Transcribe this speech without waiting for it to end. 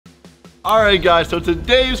Alright guys, so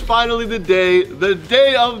today's finally the day of the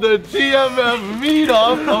TMF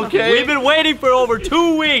meetup, okay? We've been waiting for over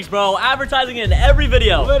 2 weeks, bro. Advertising it in every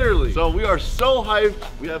video. Literally. So we are so hyped.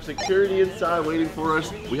 We have security inside waiting for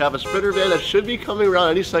us. We have a sprinter van that should be coming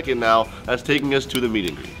around any second now that's taking us to the meet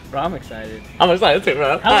and greet. Bro, I'm excited. I'm excited too,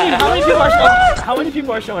 bro. How many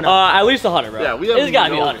people are showing up? At least 100, bro. Yeah, we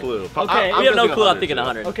have no clue. Okay, we have no clue. I'm thinking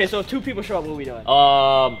 100. Okay, so if 2 people show up, what are we doing?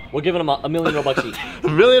 We're giving them a million Robux each.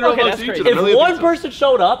 $1 million Okay, Robux that's each. crazy. If one person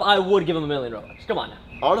showed up, I would give them $1 million Robux. Come on now.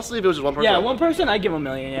 Honestly, if it was just one person. Yeah, one person, I'd give him $1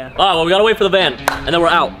 million, yeah. All right, well, we gotta wait for the van, and then we're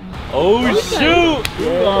out. Oh, shoot!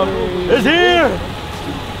 It's here!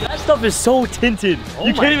 That stuff is so tinted.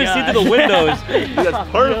 You can't even see through the windows. That's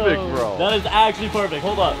perfect, bro. That is actually perfect.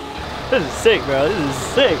 Hold up. This is sick, bro. This is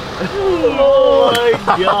sick. Oh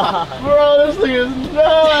my god. Bro, this thing is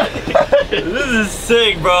nuts. This is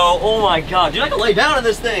sick, bro. Oh my god. Dude, I can lay down in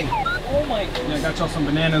this thing. Oh my god. Yeah, I got y'all some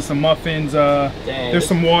bananas, some muffins. There's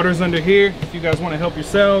some waters under here if you guys want to help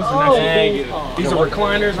yourselves. And these are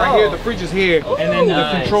recliners right here. The fridge is here. And then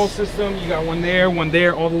the control system, you got one there,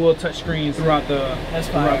 all the little touch screens throughout the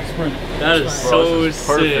sprint. That is so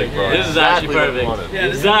sick, bro. This is actually perfect. Yeah,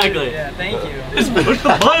 exactly. Yeah, thank you. Just push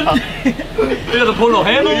the button. You got the portal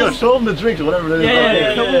handles. Yo, show them the drinks or whatever it is.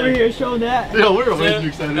 Yeah, come over here, show that. Yo, we're way too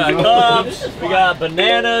excited. We got cups, we got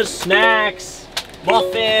bananas, snacks,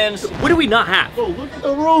 muffins. What do we not have? Bro, look at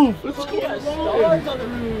the roof. It's Stars on the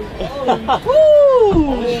roof.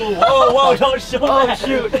 Woo! Whoa, don't show that.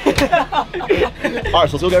 Shoot. Alright,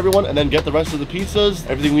 so let's go get everyone and then get the rest of the pizzas,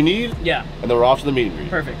 everything we need. Yeah. And then we're off to the meet and greet.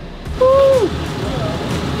 Perfect. Woo!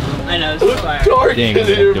 I know, this is fire. Dark in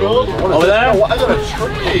here, bro. Over there? I got a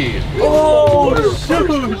tree. Oh,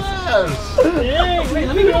 shoot. Yes. Dang, wait,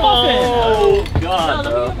 let me get off Oh, God,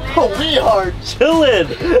 bro. Oh, we are Chillin'.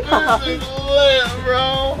 This is lit,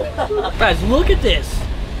 bro. Guys, look at this.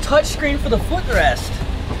 Touch screen for the footrest.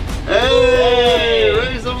 Hey,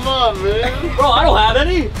 raise them up, man. Bro, I don't have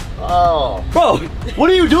any. Oh. Bro, what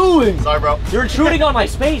are you doing? Sorry, bro. You're intruding on my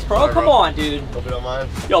space, bro. Sorry, Come bro. on, dude. Hope you don't mind.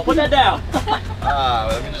 Yo, put that down.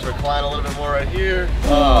 Let me just recline a little bit more right here.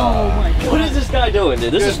 Oh my god. What is this guy doing,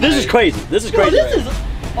 dude? This is crazy. This is crazy. This is,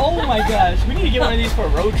 oh my gosh. We need to get one of these for a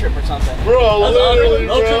road trip or something. Bro, literally,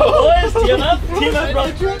 Road trip, bro. boys. TMF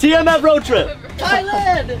road trip. TMF road trip.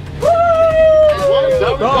 Thailand!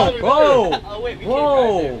 Bro. Oh wait, we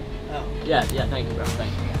Whoa. can't drive there. Yeah, thank you, bro.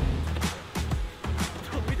 Thank you.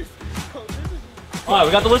 Alright,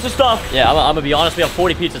 we got the list of stuff. Yeah, I'm gonna be honest, we have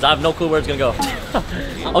 40 pizzas. I have no clue where it's gonna go.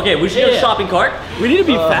 Okay, we should get a shopping cart. We need to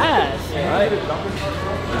be fast.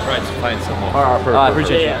 Trying to find some more. Alright, perfect. I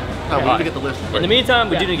appreciate Yeah. No, we need to get the list. In the meantime,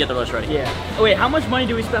 we Yeah. do need to get the list ready. Yeah. Oh, wait, how much money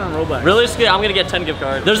do we spend on Roblox? Realistically, I'm gonna get 10 gift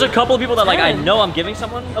cards. There's a couple of people that like I 10? know I'm giving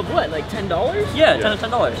someone. Of what, like $10? Yeah,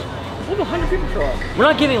 $10. What if 100 people show up? We're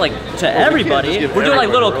not giving like to just everybody. give We're doing like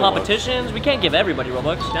little everybody Robux. competitions. We can't give everybody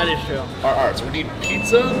Robux. That is true. Alright, so we need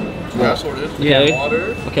pizza. Yeah, sorted. Okay.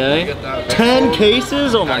 Water. Okay. Get that. 10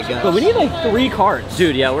 cases? Oh my god. But we need like 3 carts.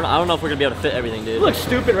 Dude, yeah, I don't know if we're gonna be able to fit everything, dude. We look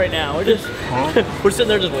stupid right now. We're just. We're sitting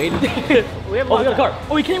there just waiting. We have Oh, we got a cart.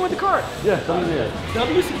 Oh, we came with the cart. Yeah,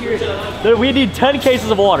 W security. Dude, we need 10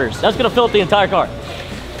 cases of waters. That's gonna fill up the entire cart.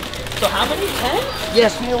 So how many? 10?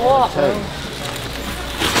 Yes, we need a lot.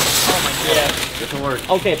 Yeah. Get to work.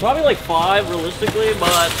 Okay, probably like 5 realistically,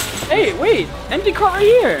 but Hey, wait. Empty cart right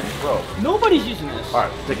here. Bro. Nobody's using this.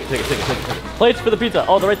 Alright, take it. plates for the pizza.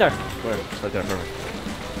 Oh, they're right there. It's right there, perfect.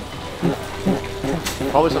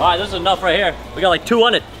 Probably some. Alright, this is enough right here. We got like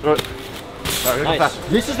 200. Alright, go Nice. fast.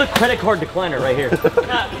 This is the credit card decliner right here.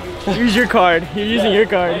 Use your card. You're using your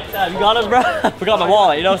card. You got us, bro? Forgot my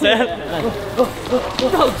wallet, you know what I'm saying?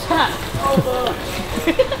 Bro, tap.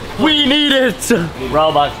 We need it!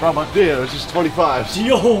 Robux. Yeah, it's just 25.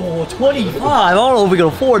 Yo, 25. I don't know if we can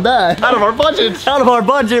afford that. Out of our budget. Out of our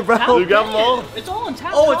budget, bro. You got them all? It's all on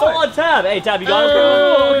tap. Oh, it's all on tab. Hey, Tab, you got it?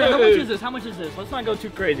 Oh, okay, how much is this? How much is this? Let's not go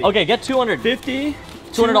too crazy. Okay, get 200. 50?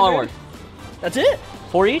 $200 worth. That's it?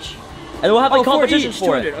 4 each? And we'll have like competitions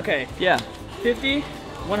for it. Okay. Yeah. 50,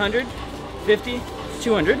 100, 50,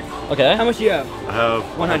 200. Okay. How much do you have? I have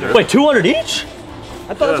 100. Wait, 200 each?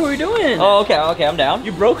 I thought that's what we were doing. Oh, okay, I'm down.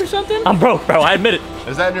 You broke or something? I'm broke, bro. I admit it.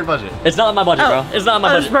 Is that in your budget? It's not in my budget, Oh. bro. It's not in my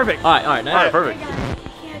That's budget. perfect. All right, nice. Alright, perfect.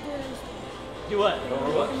 Do what?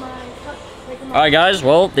 All right, guys.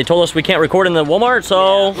 Well, they told us we can't record in the Walmart,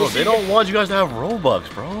 so. Bro, they don't want you guys to have Robux,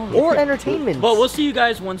 bro. Or entertainment. Well, we'll see you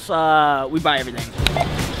guys once we buy everything.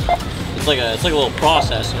 It's like a little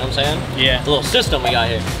process. You know what I'm saying? Yeah. It's a little system we got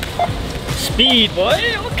here. Speed,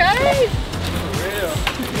 boy. Okay.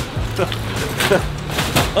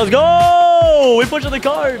 Let's go! We pushing the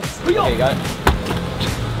cards. We go. Okay, got it.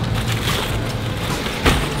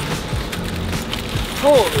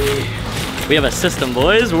 Holy. We have a system,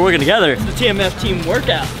 boys. We're working together. It's the TMF Team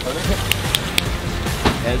workout.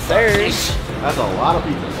 Yes, sir. That's a lot of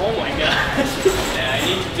pizza. Oh my gosh. Yeah, I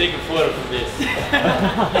need to take a photo for this.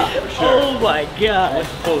 For sure. Oh my god.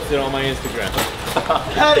 Post it on my Instagram.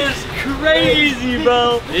 That is crazy,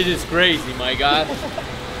 bro. It is crazy, my God.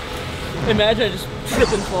 Imagine I just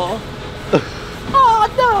trip and fall. Oh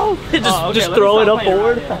no! Just throw it up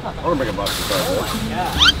forward. I want to bring a box of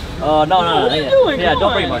stuff. Oh, no. What are you doing? Yeah, Come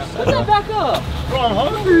don't on. bring much. Put that back up. Bro, I'm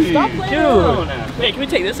hungry. Stop playing around. Wait, can we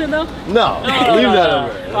take this in though? No, leave that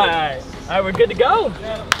over. Alright, we're good to go.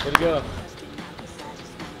 Good to go.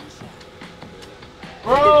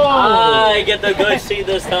 Bro! I get the good seat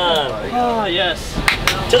this time. Oh, yes.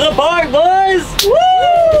 To the park, boys!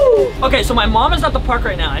 Woo! Okay, so my mom is at the park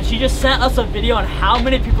right now, and she just sent us a video on how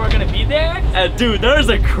many people are gonna be there. And dude, there's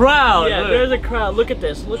a crowd. Yeah, there's a crowd. Look at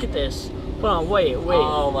this. Look at this. Hold on, wait.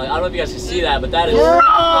 Oh my! I don't know if you guys can see that, but that is. Bro,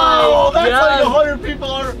 that's God. like 100 people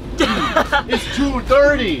are. It's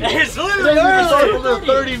 2:30. It's They literally even start early. for the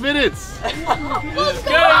 30 minutes.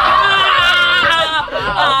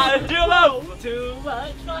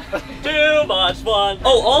 Too much fun.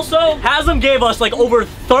 Oh, also, Haslam gave us like over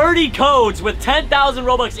 30 codes with 10,000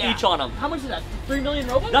 Robux each on them. How much is that? 3 million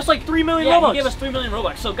Robux? That's like 3 million Yeah, Robux. he gave us 3 million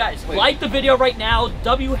Robux. So guys, like the video right now.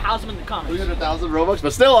 W Haslam in the comments. 300,000 Robux,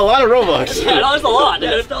 but still a lot of Robux. Yeah, no, that's a lot,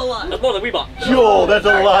 dude. That's still a lot. That's more than we bought. Yo, that's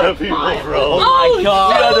a lot of people, bro. Oh my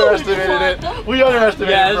God. We underestimated it. We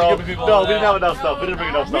underestimated Yeah, it, there's bro. a group of people No, on we didn't that. have enough stuff. We didn't bring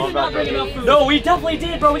enough stuff back then. No, we definitely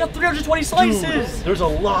did, bro. We got 320 slices. There's a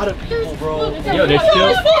lot of people, bro. Yo, there's still.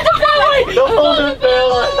 The Foltyn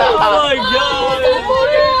family. Oh my God.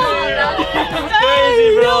 It's crazy,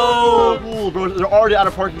 bro. Cool, bro. They're already out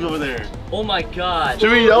of parking over there. Oh my God.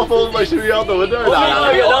 Should we yell for them? Like, should we yell out the window?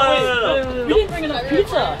 No. We didn't bring enough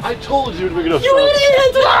pizza. I told you to bring enough You stuff.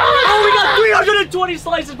 idiot! Oh, we got 320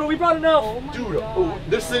 slices, bro. We brought enough. Dude,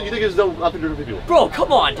 this thing, you think it's no up to 100 people? Bro,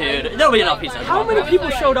 come on, dude. There'll be enough pizza. How many people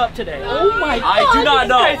showed up today? Oh my God! I do not this is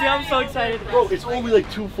know. Crazy. I'm so excited. Bro, it's only like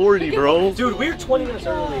 2:40, bro. Dude, we're 20 minutes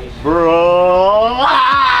early. Bro.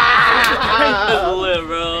 That's lit,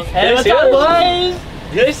 bro. Hey, what's up, boys?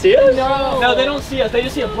 Do they see us? No, they don't see us. They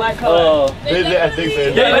just see a black color. Oh. I think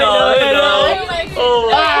they They know, they know. Oh.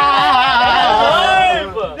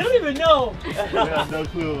 They don't even know. We have no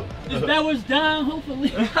clue. If that was down, hopefully.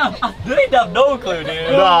 They have no clue,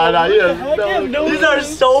 dude. Nah, yeah. no These are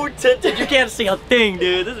so tinted, you can't see a thing,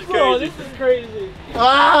 dude. This is crazy. Bro, this is crazy.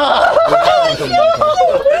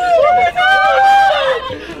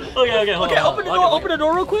 Okay, hold on. Open the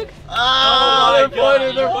door real quick. They're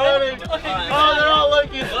pointing, they're pointing. Okay. Oh, they're all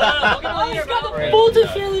looking. Oh, he's got the Foltyn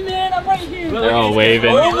family, man. I'm right here. They're all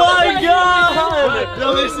waving. Oh my God!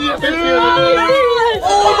 No, they see a picture.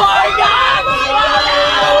 Oh my God!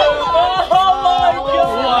 Oh my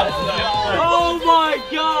God! Oh my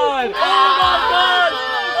God!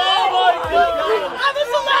 Oh my God! I'm a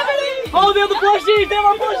celebrity. Oh, they have the plushies! They have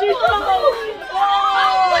our plushies!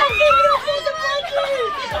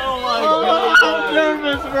 I'm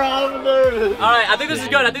nervous, bro. I'm nervous. Alright, I think this is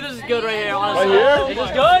good. I think this is good right here, honestly. Right here? Is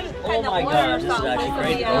this good? Oh my gosh, this is actually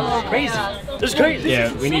crazy. This is crazy. This is crazy.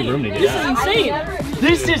 Yeah, we need room to get out. Insane.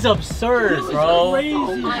 This is absurd, bro.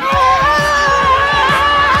 Crazy.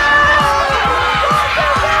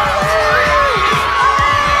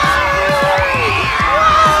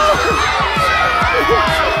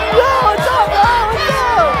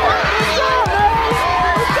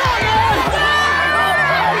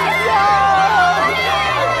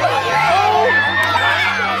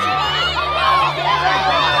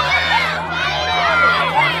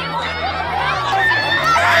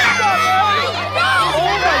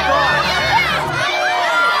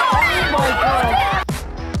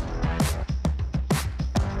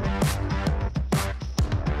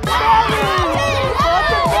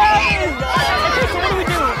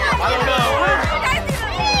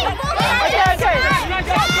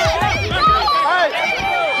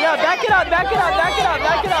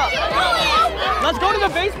 Back it up. Let's go to the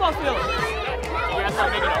baseball field. We have to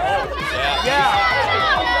start making a hole. Yeah.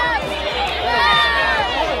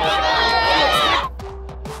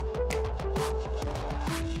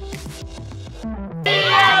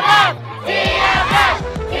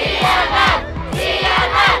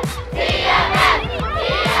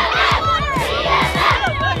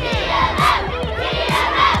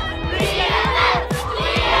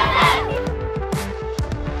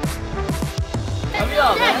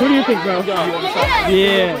 What do you think, bro?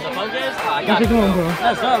 Yeah. How's it going, bro?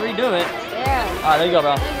 Let's redo it. Yeah. Alright, there you go,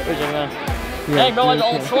 bro. Appreciate it, man. Yeah, hey, bro, what's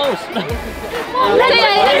old close? Hey,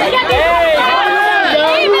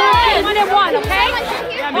 one and one, okay?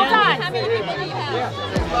 Hold on. Alright,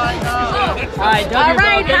 All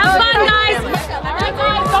right, have fun, guys. Alright,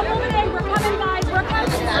 guys, don't move it in. We're coming, guys. We're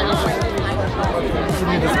coming.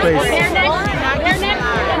 Here next. Here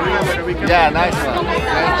next. Yeah, nice one.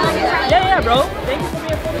 Yeah, bro. Thank you for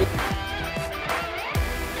being funny.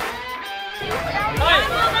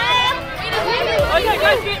 Okay,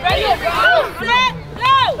 guys, get ready. Go!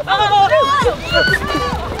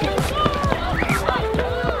 Go!